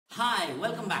Hi,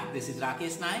 welcome back. This is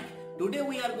Rakesh Naik. Today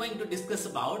we are going to discuss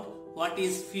about what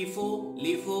is FIFO,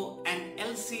 LIFO and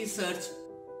LC search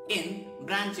in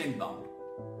branch and bound.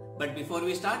 But before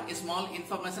we start, a small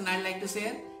information I'd like to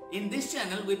share. In this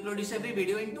channel, we produce every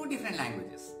video in 2 different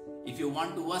languages. If you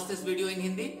want to watch this video in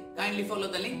Hindi, kindly follow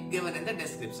the link given in the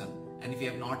description. And if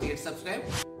you have not yet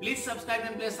subscribed, please subscribe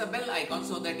and press the bell icon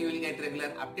so that you will get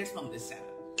regular updates from this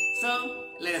channel. So,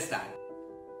 let us start.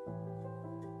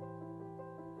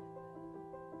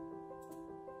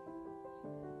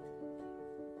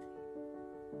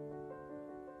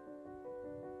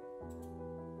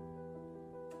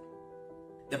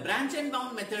 The branch and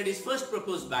bound method is first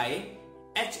proposed by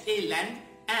H.A. Land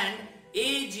and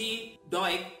A.G.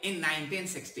 Doig in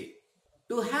 1960.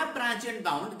 To have branch and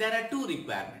bound, there are 2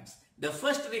 requirements. The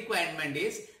first requirement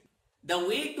is the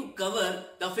way to cover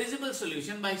the feasible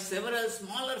solution by several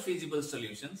smaller feasible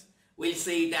solutions. We'll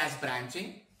say it as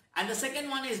branching. And the second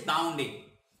one is bounding.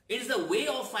 It is the way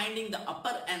of finding the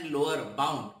upper and lower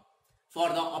bound for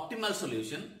the optimal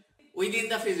solution within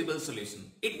the feasible solution.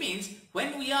 It means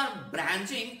when we are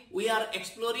branching, we are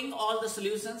exploring all the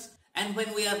solutions, and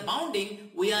when we are bounding,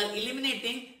 we are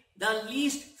eliminating the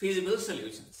least feasible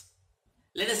solutions.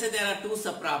 Let us say there are 2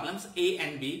 subproblems A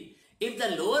and B. If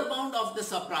the lower bound of the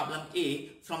subproblem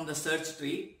A from the search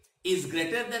tree is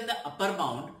greater than the upper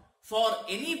bound for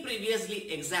any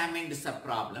previously examined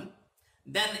subproblem,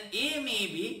 then A may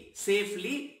be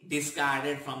safely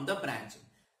discarded from the branching.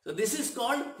 So this is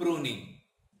called pruning.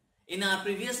 In our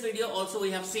previous video also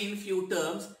we have seen few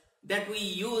terms that we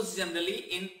use generally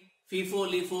in FIFO,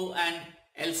 LIFO and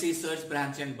LC search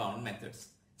branch and bound methods.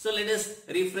 So let us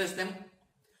refresh them.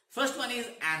 First one is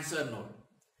answer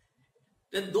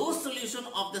node. Those solutions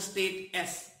of the state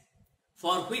S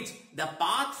for which the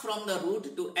path from the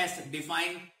root to S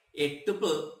define a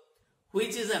tuple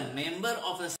which is a member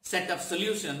of a set of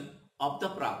solution of the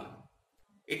problem.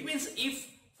 It means if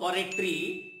for a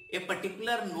tree a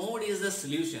particular node is the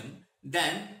solution,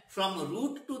 then from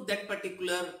root to that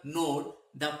particular node,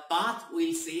 the path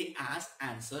we'll say as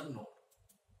answer node.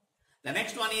 The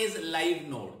next one is live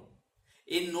node.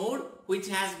 A node which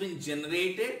has been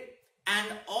generated and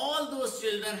all those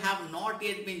children have not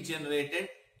yet been generated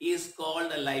is called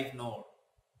a live node.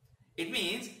 It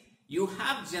means you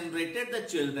have generated the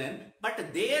children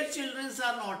but their children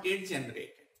are not yet generated.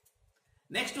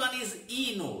 Next one is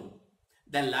E node.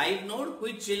 The live node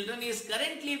which children is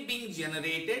currently being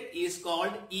generated is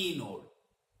called E node.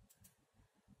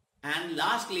 And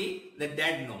lastly, the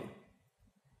dead node.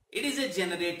 It is a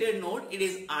generated node. It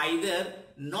is either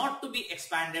not to be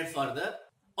expanded further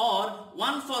or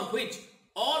one for which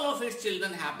all of its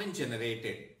children have been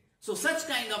generated. So such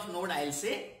kind of node I'll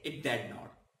say a dead node.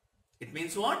 It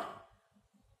means what?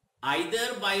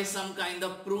 Either by some kind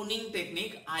of pruning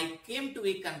technique, I came to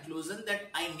a conclusion that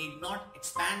I need not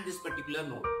expand this particular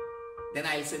node. Then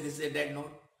I'll say this is a dead node.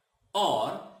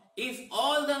 Or if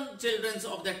all the children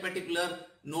of that particular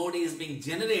node is being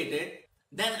generated,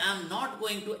 then I'm not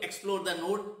going to explore the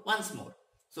node once more.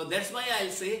 So that's why I'll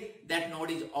say that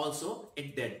node is also a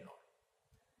dead node.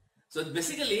 So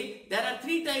basically, there are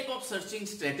 3 types of searching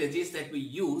strategies that we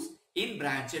use in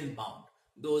branch and bound.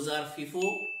 Those are FIFO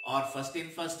or first in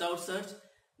first out search,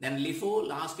 then LIFO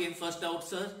last in first out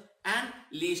search and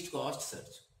least cost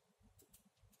search.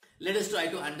 Let us try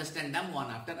to understand them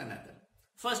one after another.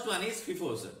 First one is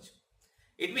FIFO search.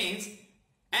 It means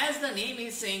as the name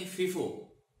is saying FIFO,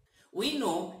 we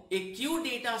know a queue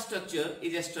data structure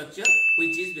is a structure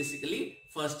which is basically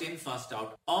first in first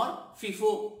out or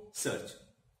FIFO search.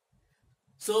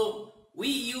 So we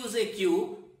use a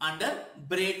queue under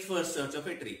breadth first search of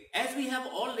a tree. As we have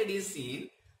already seen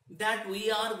that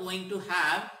we are going to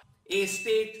have a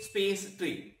state space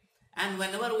tree, and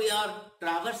whenever we are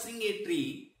traversing a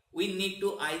tree, we need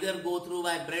to either go through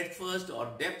by breadth first or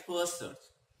depth first search.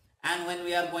 And when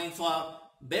we are going for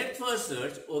breadth first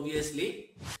search,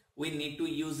 obviously we need to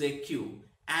use a queue.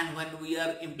 And when we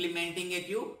are implementing a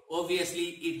queue, obviously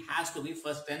it has to be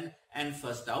first in and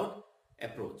first out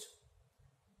approach.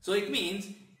 So it means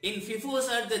in FIFO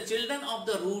search, the children of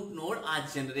the root node are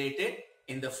generated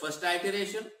in the first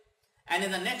iteration, and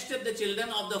in the next step the children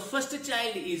of the first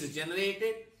child is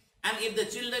generated, and if the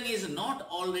children is not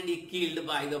already killed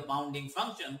by the bounding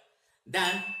function,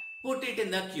 then put it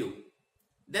in the queue.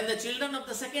 Then the children of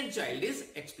the second child is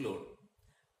explored.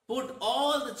 Put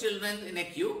all the children in a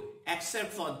queue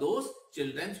except for those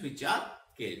children which are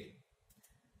killed.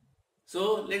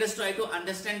 So let us try to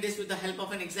understand this with the help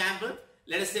of an example.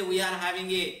 Let us say we are having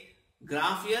a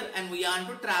graph here and we want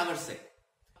to traverse it.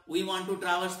 We want to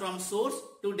traverse from source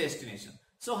to destination.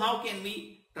 So how can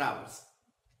we traverse?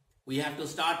 We have to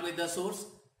start with the source.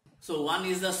 So 1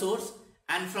 is the source,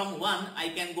 and from 1 I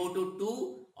can go to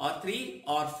 2 or 3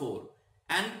 or 4,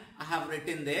 and I have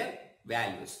written their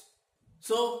values.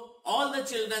 So all the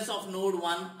children of node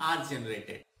 1 are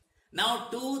generated. Now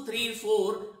 2, 3,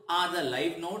 4 are the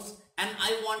live nodes, and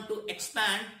I want to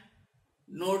expand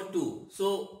node 2.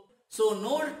 So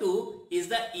node 2 is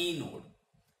the E node.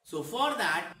 So for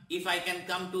that, if I can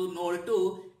come to node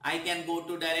 2, I can go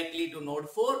to directly to node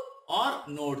 4 or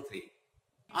node 3.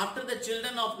 After the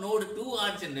children of node 2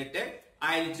 are generated,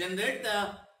 I will generate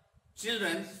the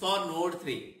children for node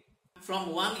 3.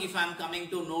 From 1, if I am coming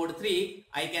to node 3,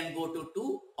 I can go to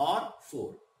 2 or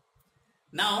 4.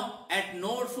 Now at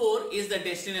node 4 is the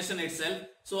destination itself,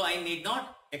 so I need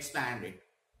not expand it.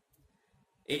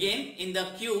 Again, in the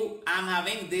queue I am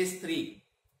having this 3.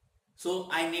 So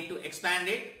I need to expand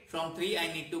it. From 3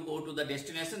 I need to go to the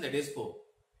destination, that is 4.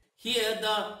 Here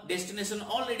the destination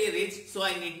already reached, so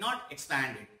I need not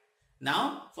expand it.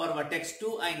 Now for vertex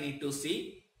 2 I need to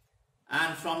see,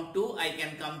 and from 2 I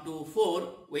can come to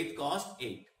 4 with cost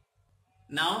 8.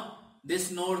 Now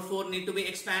this node 4 need to be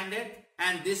expanded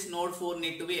and this node 4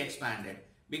 need to be expanded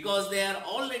because they are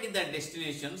already the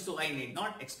destination, so I need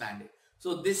not expand it.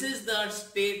 So this is the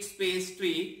state space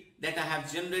tree that I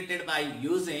have generated by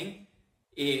using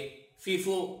a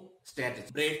FIFO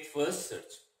strategy, breadth first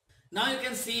search. Now you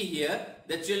can see here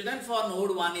the children for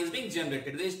node 1 is being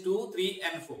generated. There is 2, 3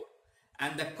 and 4,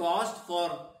 and the cost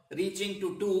for reaching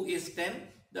to 2 is 10,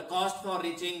 the cost for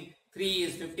reaching 3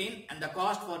 is 15, and the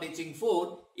cost for reaching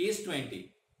 4 is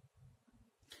 20.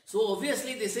 So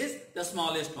obviously this is the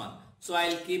smallest one. So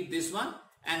I'll keep this one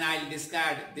and I'll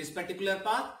discard this particular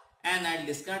path and I'll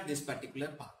discard this particular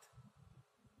path.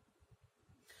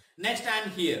 Next I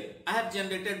am here. I have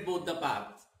generated both the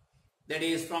paths. That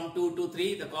is from 2 to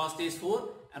 3 the cost is 4,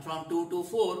 and from 2 to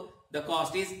 4 the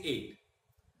cost is 8.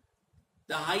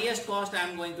 The highest cost I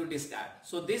am going to discard.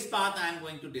 So this path I am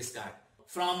going to discard.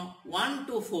 From 1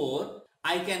 to 4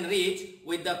 I can reach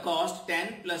with the cost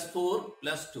 10 plus 4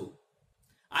 plus 2.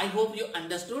 I hope you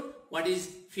understood what is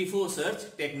FIFO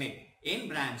search technique in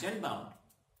branch and bound.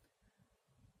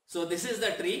 So this is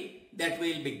the tree that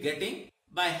we will be getting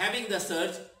by having the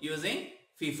search using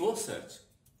FIFO search.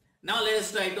 Now let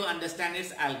us try to understand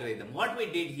its algorithm. What we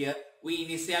did here, we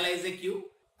initialize a queue.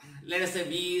 Let us say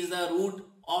V is the root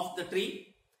of the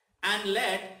tree, and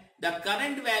let the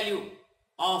current value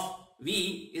of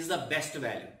V is the best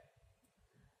value.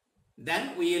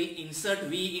 Then we will insert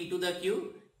V into the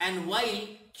queue, and while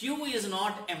queue is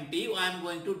not empty, I am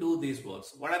going to do these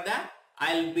works. What are that?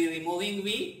 I will be removing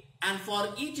V, and for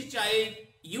each child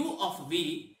U of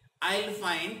V, I will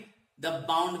find the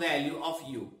bound value of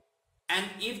U. And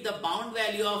if the bound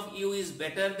value of U is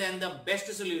better than the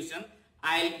best solution,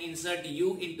 I will insert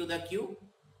U into the queue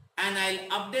and I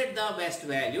will update the best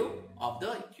value of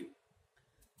the queue.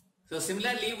 So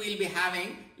similarly, we will be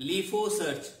having LIFO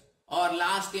search or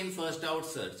last in first out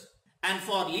search. And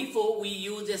for LIFO, we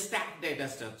use a stack data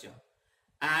structure.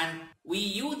 And we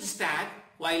use stack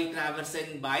while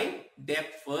traversing by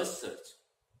depth first search.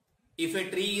 If a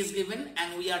tree is given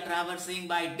and we are traversing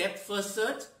by depth first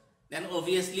search, then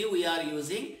obviously we are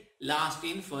using last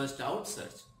in first out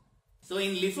search. So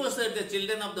in LIFO search, the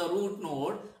children of the root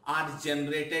node are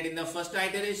generated in the first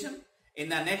iteration. In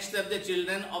the next step, the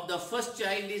children of the first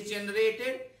child is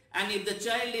generated, and if the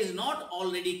child is not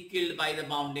already killed by the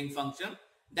bounding function,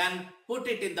 then put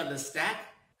it in the stack,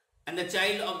 and the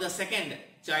child of the second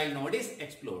child node is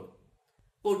explored.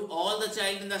 Put all the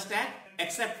child in the stack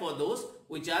except for those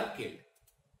which are killed.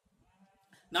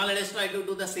 Now let us try to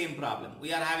do the same problem.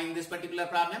 We are having this particular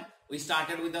problem. We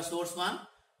started with the source 1.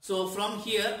 So from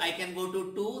here I can go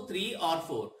to 2, 3 or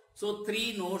 4. So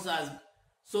three nodes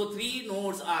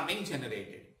are being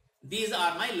generated. These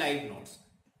are my live nodes.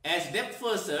 As depth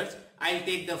first search, I will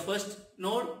take the first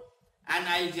node and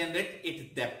I will generate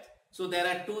its depth. So there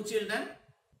are 2 children,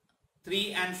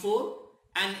 3 and 4,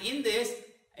 and in this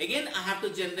again I have to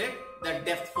generate the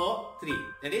depth for 3,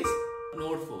 that is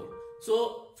node 4.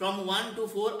 So from 1 to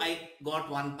 4 I got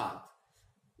one path.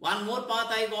 One more path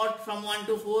I got from 1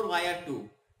 to 4 via 2.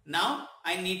 Now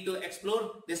I need to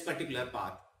explore this particular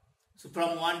path. So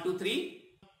from 1 to 3,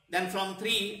 then from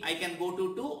 3 I can go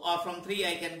to 2, or from 3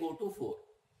 I can go to 4.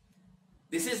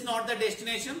 This is not the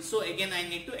destination, so again I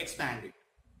need to expand it.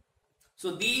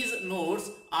 So these nodes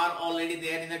are already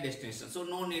there in the destination, so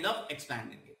no need of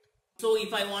expanding it. So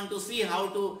if I want to see how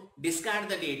to discard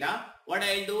the data, what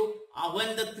I will do,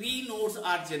 when the 3 nodes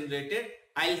are generated,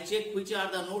 I will check which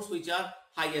are the nodes which are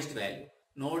highest value.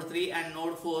 Node 3 and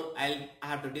node 4 I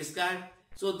have to discard.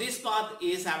 So this path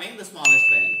is having the smallest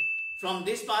value. From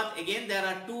this path again there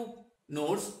are 2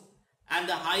 nodes, and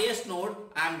the highest node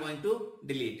I am going to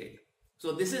delete it.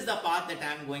 So this is the path that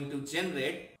I am going to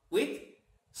generate with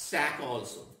stack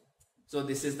also. So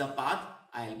this is the path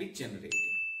I will be generating.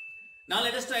 Now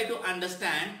let us try to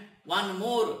understand one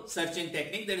more searching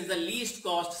technique, that is the least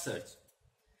cost search.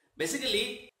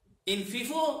 Basically, in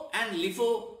FIFO and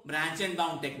LIFO branch and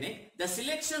bound technique, the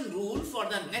selection rule for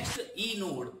the next E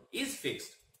node is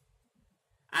fixed.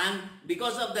 And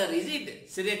because of the rigid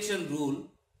selection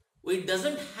rule, it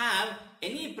doesn't have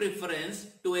any preference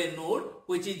to a node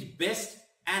which is best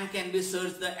and can be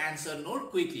searched the answer node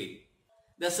quickly.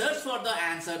 The search for the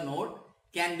answer node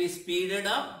can be speeded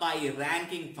up by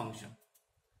ranking function.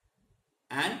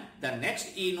 And the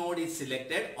next E node is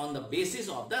selected on the basis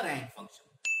of the rank function.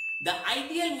 The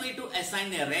ideal way to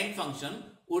assign a rank function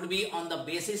would be on the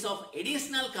basis of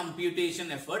additional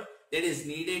computation effort that is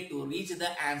needed to reach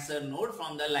the answer node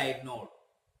from the live node.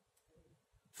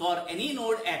 For any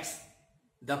node X,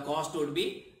 the cost would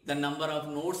be the number of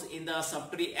nodes in the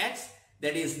subtree X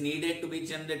that is needed to be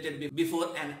generated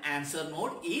before an answer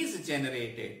node is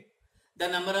generated. The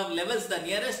number of levels the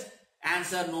nearest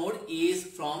answer node is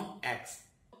from X.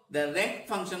 The rank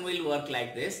function will work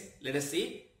like this. Let us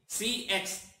see.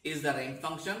 Cx is the rank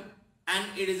function and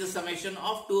it is a summation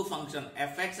of two functions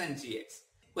fx and gx,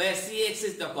 where cx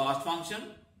is the cost function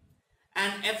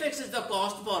and fx is the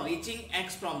cost for reaching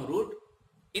x from root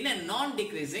in a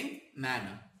non-decreasing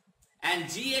manner, and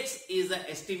gx is the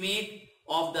estimate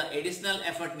of the additional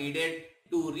effort needed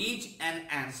to reach an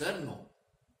answer node.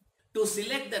 To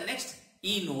select the next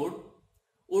E node,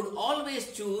 would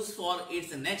always choose for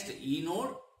its next E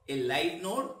node a live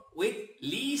node with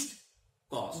least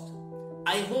cost.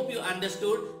 I hope you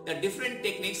understood the different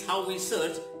techniques how we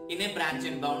search in a branch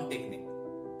and bound technique.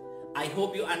 I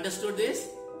hope you understood this.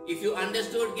 If you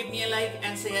understood, give me a like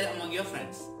and share among your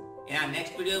friends. In our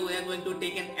next video, we are going to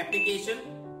take an application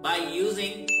by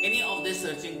using any of this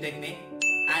searching technique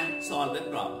and solve a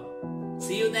problem.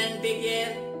 See you then. Take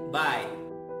care. Bye.